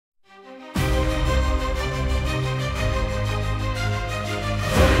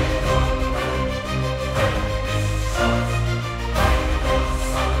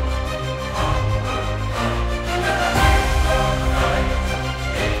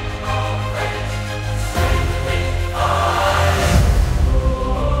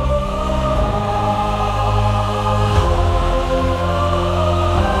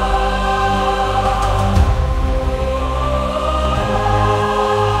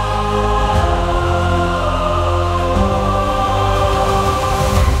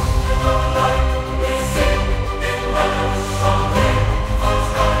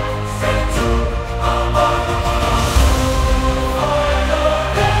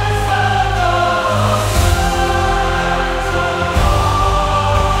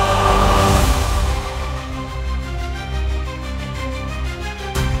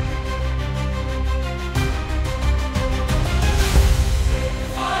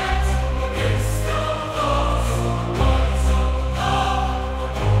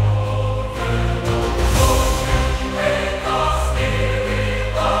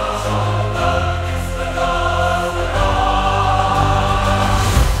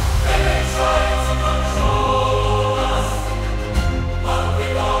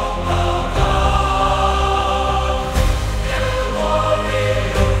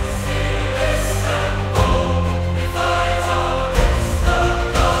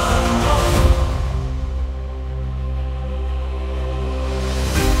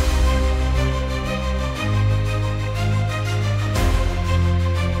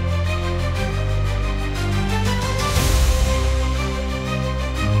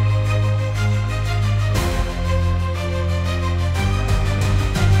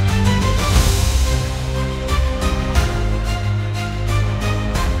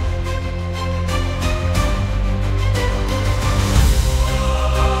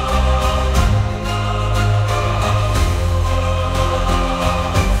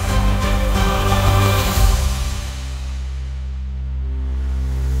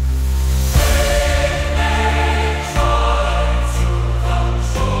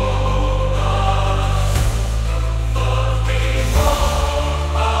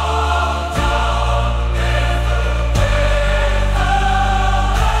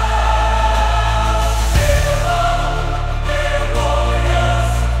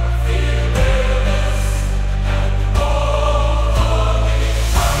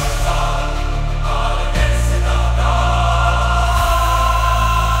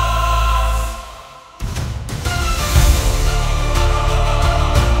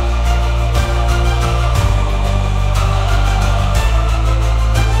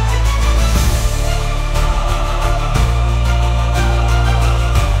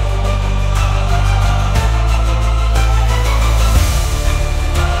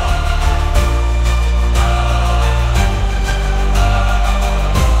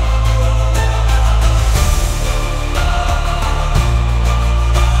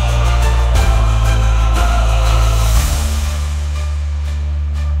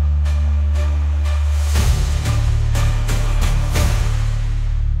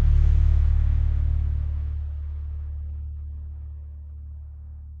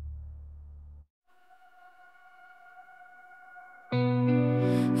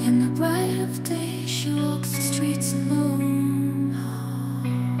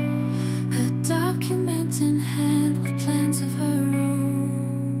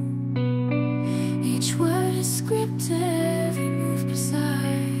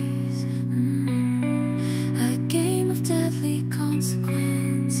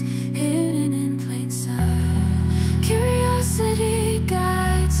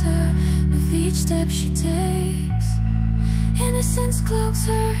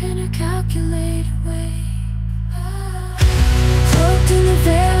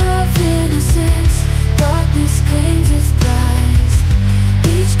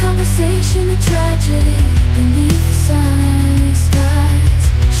conversation, a tragedy beneath the sunny skies.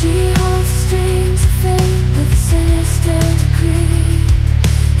 She holds the strings of fate with a sinister decree.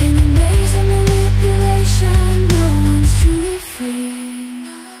 In the maze of manipulation, no one's truly free.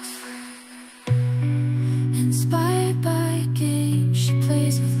 Inspired by a game, she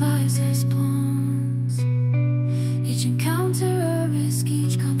plays with lies as pawns. Each encounter a risk,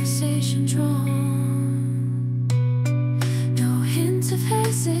 each conversation drawn. No hint of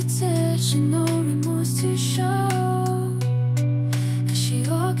hesitation, no remorse to show, as she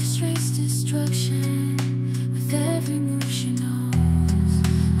orchestrates destruction with every move she knows.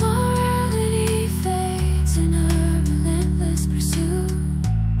 Morality fades in her relentless pursuit.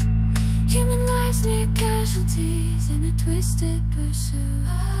 Human lives near casualties in a twisted pursuit.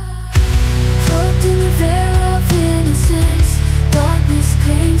 Cloaked in the veil of innocence, darkness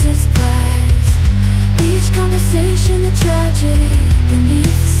claims its prize. Each conversation a tragedy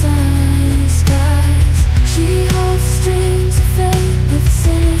beneath the sunny skies. She holds the strings of fate with a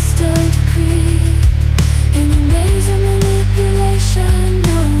sinister decree. In the maze of manipulation,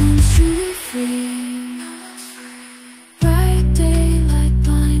 no one's truly free. Bright daylight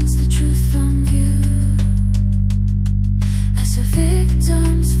blinds the truth from view, as her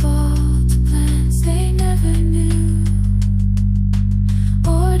victims fall to plans they never knew.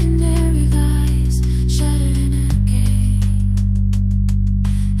 Ordinary lies shattered in a game,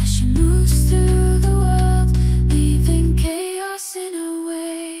 as she moves through the world, leaving chaos in her way.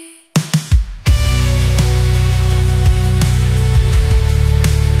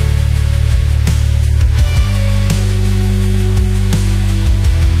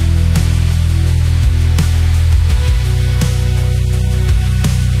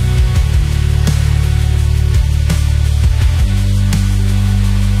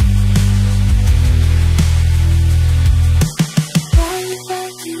 Blinded by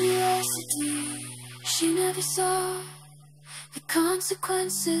curiosity, she never saw the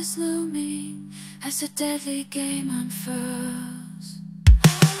consequences looming as a deadly game unfurls.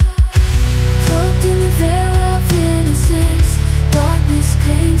 Cloaked in the veil of innocence, darkness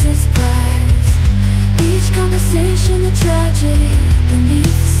claims its prize. Each conversation a tragedy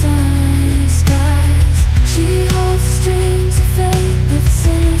beneath the sunny skies. She holds the strings of fate with a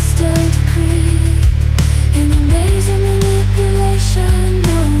sinister decree. In the maze of manipulation,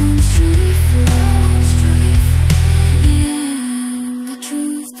 no one's truly free. Yeah, the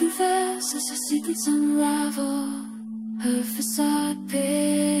truth prevails as her secrets unravel. Her facade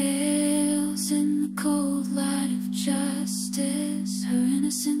pales in the cold light of justice. Her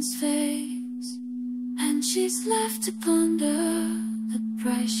innocence fades, and she's left to ponder the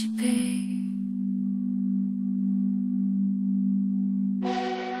price she paid.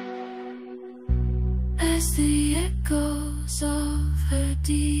 As the echoes of her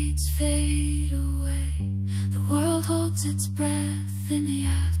deeds fade away, the world holds its breath in the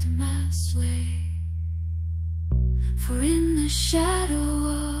aftermath sway. For in the shadow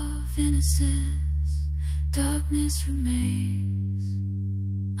of innocence, darkness remains,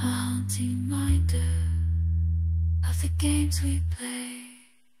 a haunting reminder of the games we play.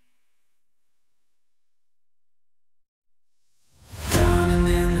 Drowning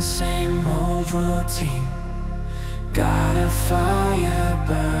in the same old routine, got a fire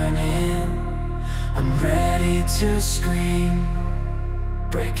burning, I'm ready to scream,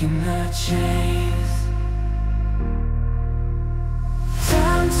 breaking the chains.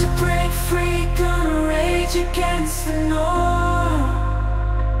 Time to break free, gonna rage against the norm.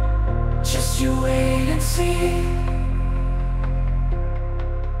 Just you wait and see.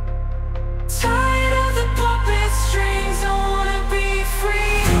 Tired of the puppet strings, I wanna be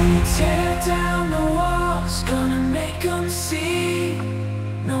free. Gonna tear down the walls, gonna make them see.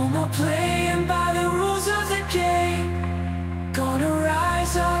 No more playing by the rules of the game. Gonna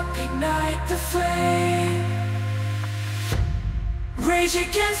rise up, ignite the flame. Rage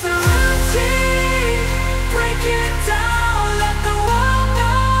against the routine, break it down, let the world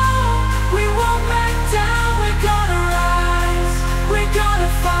know. We won't back down, we're gonna rise, we're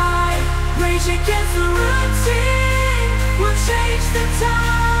gonna fight. Rage against the routine, we'll change the tide.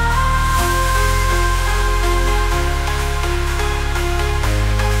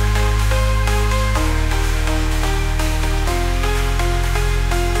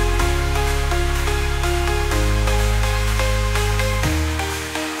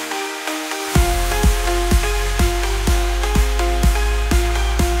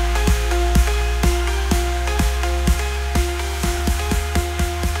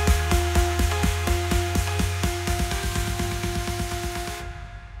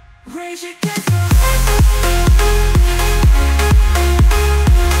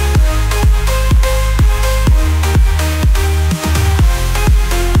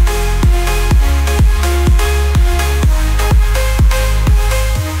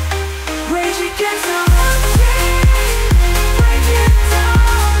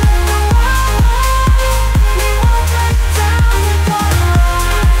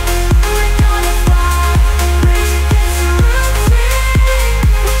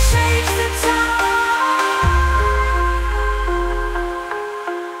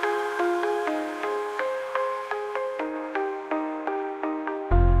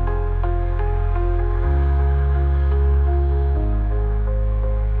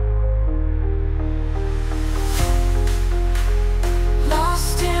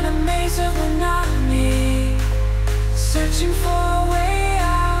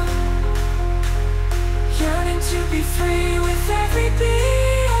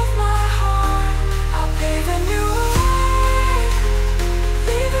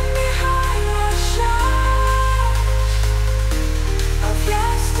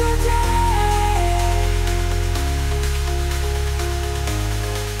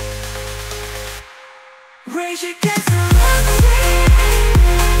 Rage against the routine,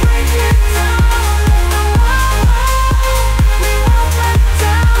 break it down. We won't let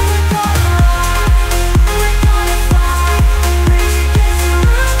down. We're gonna rise, we're gonna fly. Rage against the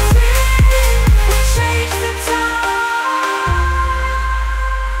routine, we'll change the tide.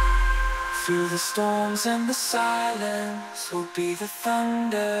 Through the storms and the silence, we'll be the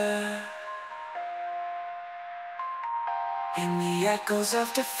thunder. In the echoes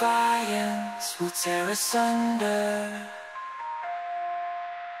of defiance, we'll tear asunder.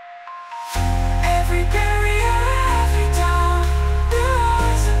 Every barrier, every dawn, we'll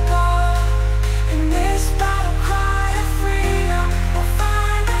rise above. In this battle cry of freedom, we'll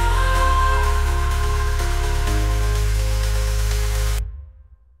find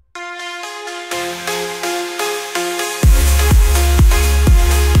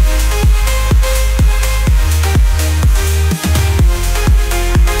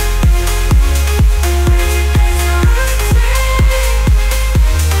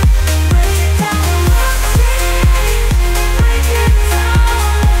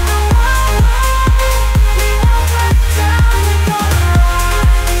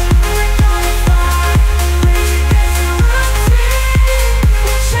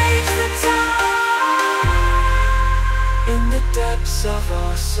of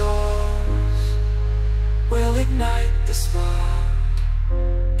our souls, we'll ignite the spark.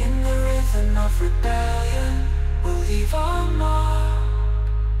 In the rhythm of rebellion, we'll leave our mark.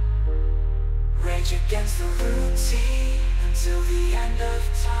 Rage against the routine until the end of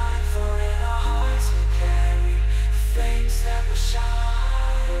time. For in our hearts we carry the flames that will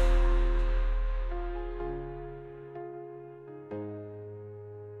shine.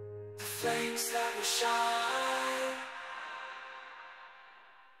 The flames that will shine.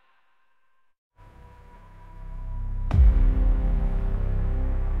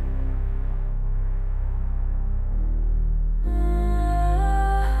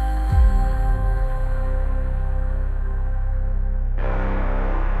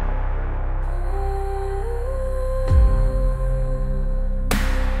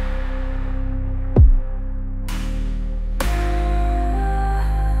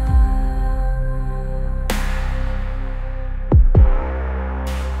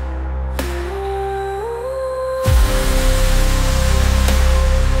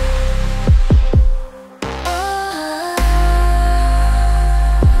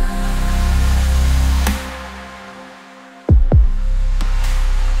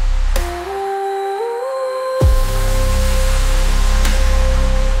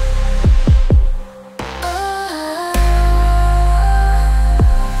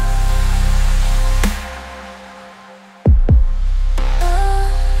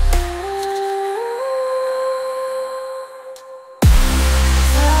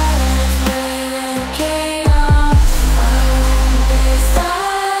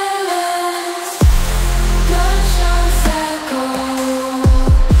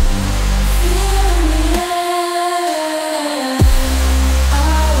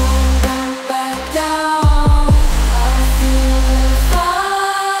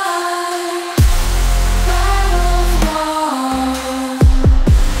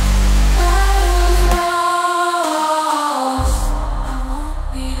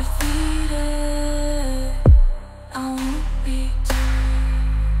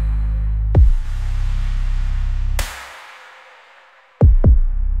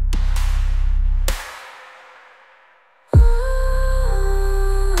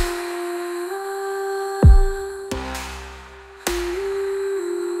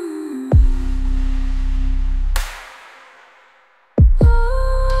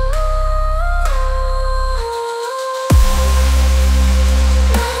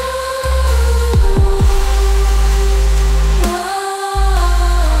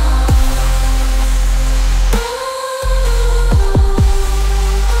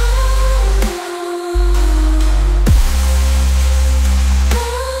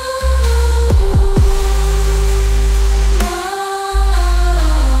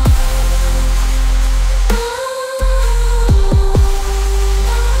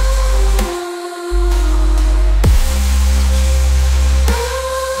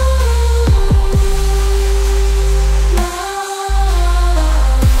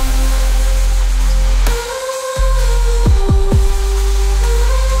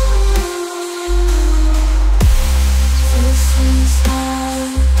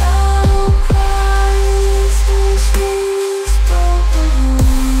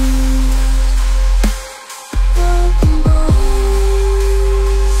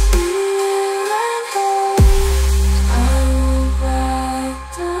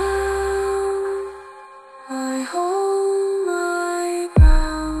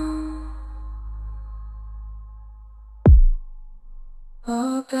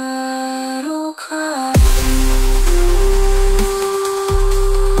 A battle cry.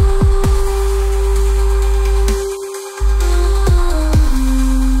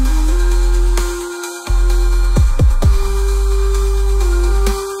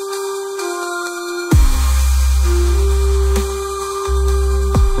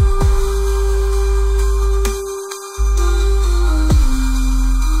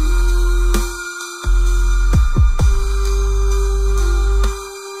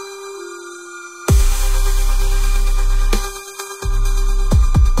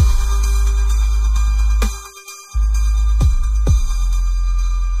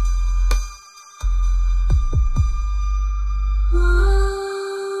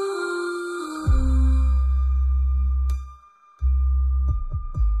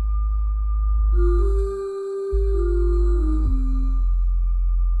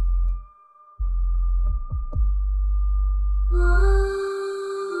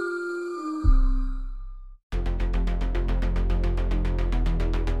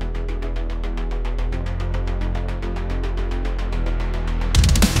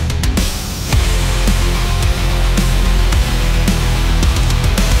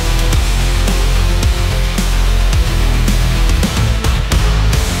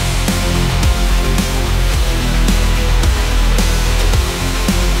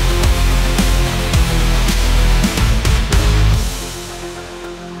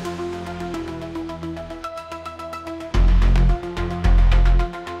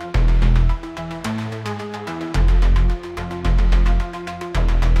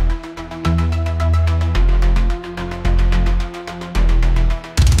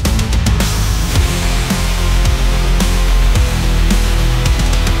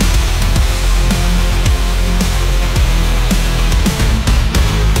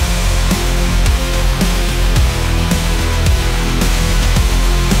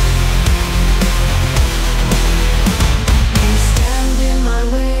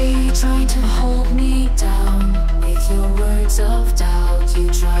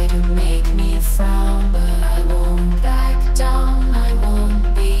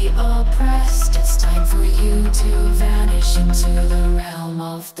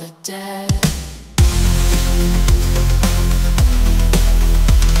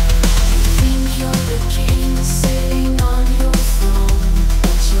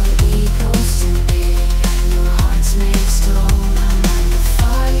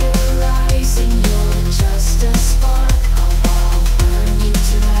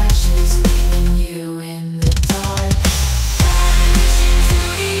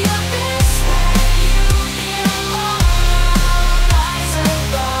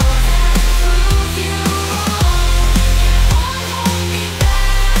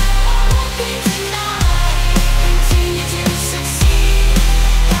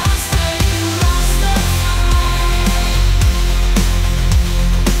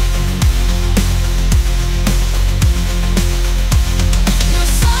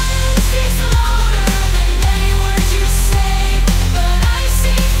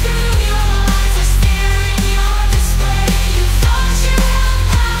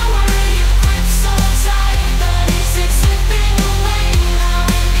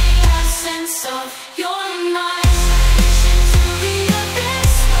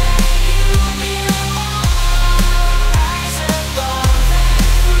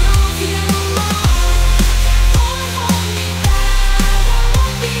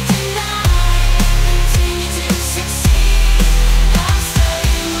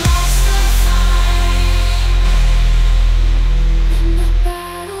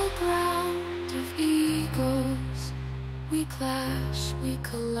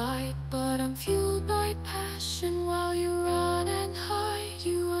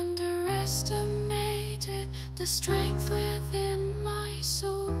 the strength within my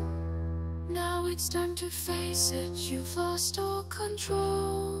soul. Now it's time to face it, you've lost all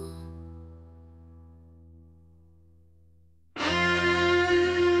control.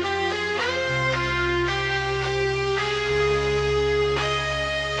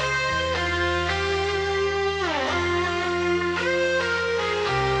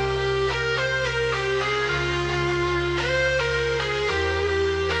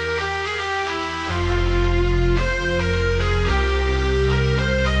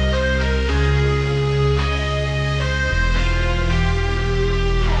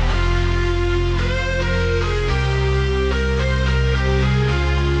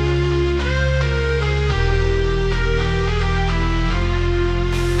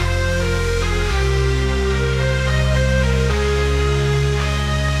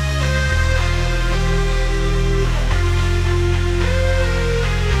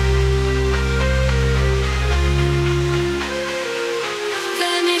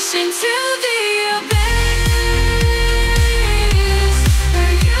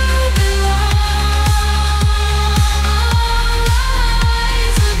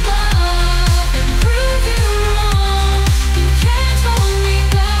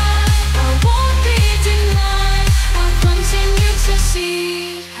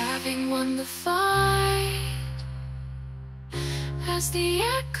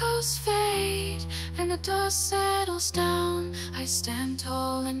 echoes fade and the dust settles down, I stand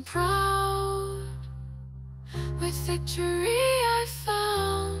tall and proud. With victory I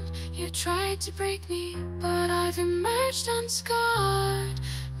found. You tried to break me, but I've emerged unscarred.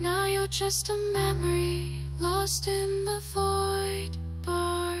 Now you're just a memory, lost in the void,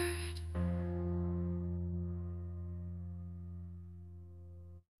 barred.